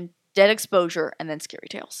Extinction, Dead Exposure, and then Scary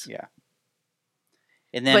Tales. Yeah.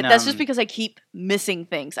 And then, but that's just because I keep missing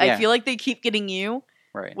things. Yeah. I feel like they keep getting you.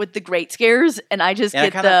 Right. With the great scares, and I just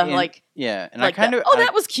get that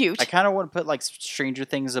was cute. I kind of want to put like Stranger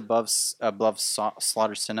Things above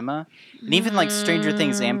Slaughter Cinema, and even like Stranger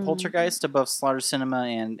Things and Poltergeist above Slaughter Cinema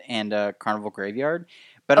and Carnival Graveyard.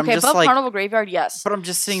 But I'm just above Carnival Graveyard, yes. But I'm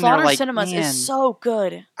just sitting Slaughter there like, Cinemas is so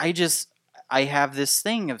good. I have this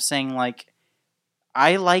thing of saying like,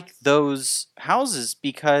 I like those houses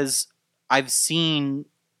because I've seen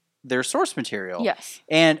their source material. Yes,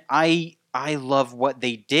 and I love what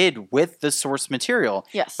they did with the source material.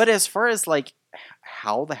 Yes. But as far as like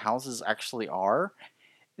how the houses actually are,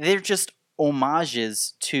 they're just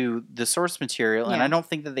homages to the source material. Yeah. And I don't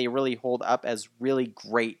think that they really hold up as really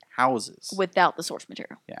great houses. Without the source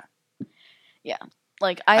material. Yeah. Yeah.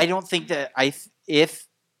 Like I don't think that if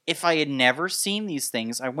I had never seen these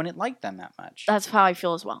things, I wouldn't like them that much. That's how I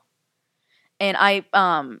feel as well. And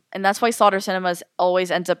and that's why Slaughter Cinemas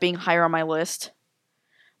always ends up being higher on my list.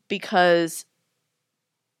 Because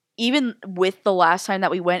even with the last time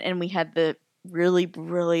that we went and we had the really,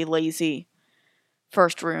 really lazy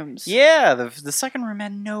first rooms. Yeah, the second room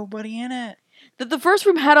had nobody in it. The first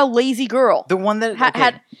room had a lazy girl. The one that...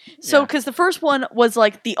 had... So, because the first one was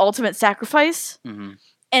like the ultimate sacrifice. Mm-hmm.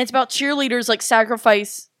 And it's about cheerleaders like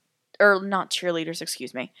sacrifice... Or not cheerleaders,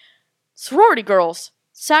 excuse me. Sorority girls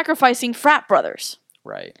sacrificing frat brothers.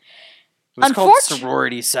 Right. It was called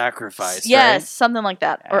Sorority Sacrifice, yes, right? Something like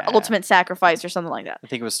that. Or Ultimate Sacrifice or something like that. I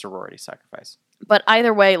think it was Sorority Sacrifice. But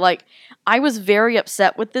either way, like, I was very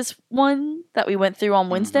upset with this one that we went through on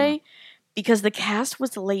Wednesday because the cast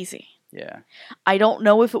was lazy. Yeah. I don't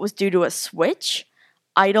know if it was due to a switch.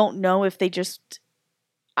 I don't know if they just...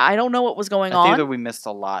 I don't know what was going on. I think that we missed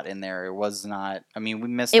a lot in there. It was not... I mean, we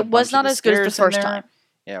missed It was not as good as the first time.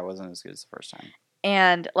 Yeah, it wasn't as good as the first time.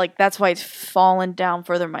 And, like, that's why it's fallen down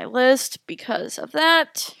further my list because of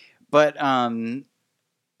that. But,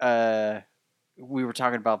 we were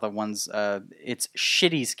talking about the ones, it's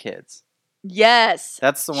Shitty's Kids. Yes.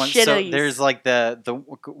 That's the one. Shitties. So there's, like,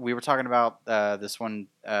 we were talking about, this one,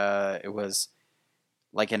 it was,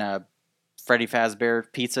 like, in a Freddy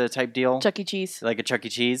Fazbear pizza type deal. Chuck E. Cheese. Like a Chuck E.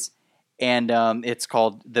 Cheese. And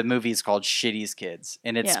the movie is called Shitty's Kids.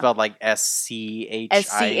 And it's spelled like SCHITTIE.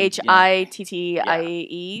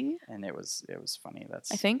 And it was funny. I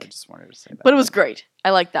just wanted to say that. But it was great. I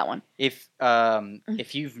like that one. If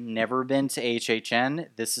you've never been to HHN,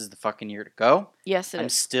 this is the fucking year to go. Yes, I'm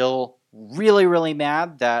still really, really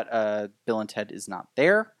mad that Bill and Ted is not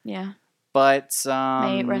there. Yeah. But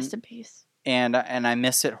may it rest in peace. And I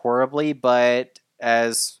miss it horribly, but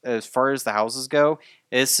as far as the houses go,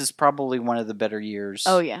 this is probably one of the better years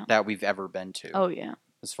that we've ever been to. Oh, yeah.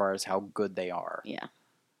 As far as how good they are. Yeah.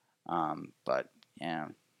 But, yeah.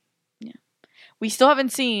 Yeah. We still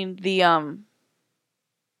haven't seen the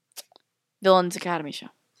Villains Academy show.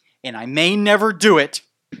 And I may never do it.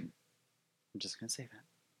 I'm just going to say that.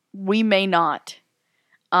 We may not.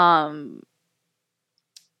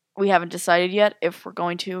 We haven't decided yet if we're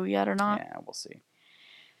going to yet or not. Yeah, we'll see.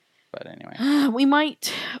 But anyway. We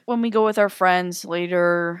might when we go with our friends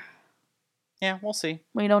later. Yeah, we'll see.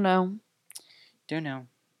 We don't know. Don't know.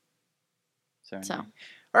 So.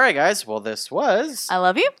 All right, guys. Well, this was... I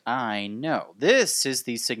Love You. I Know. This is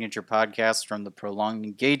the signature podcast from the Prolonged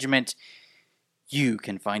Engagement. You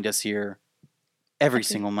can find us here every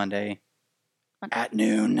single Monday at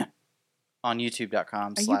noon on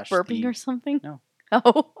youtube.com/. Are you burping or something? No.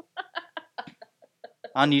 Oh.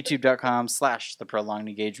 On youtube.com/The Prolonged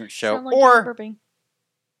Engagement Show. Like or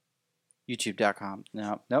youtube.com.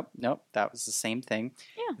 Nope. That was the same thing.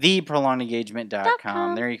 Yeah.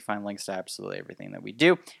 TheProlongedEngagement.com. There you can find links to absolutely everything that we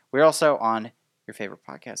do. We're also on your favorite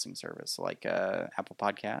podcasting service like Apple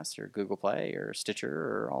Podcasts or Google Play or Stitcher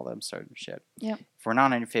or all them sort of shit. Yeah. If we're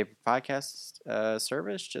not on your favorite podcast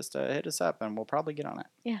service, just hit us up and we'll probably get on it.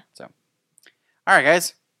 Yeah. So. All right,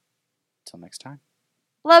 guys. Until next time.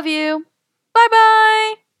 Love you.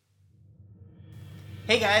 Bye-bye.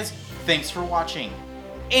 Hey, guys. Thanks for watching.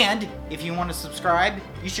 And if you want to subscribe,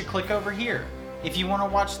 you should click over here. If you want to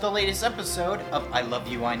watch the latest episode of I Love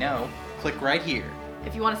You, I Know, click right here.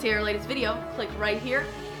 If you want to see our latest video, click right here.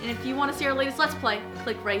 And if you want to see our latest Let's Play,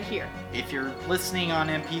 click right here. If you're listening on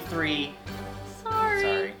MP3,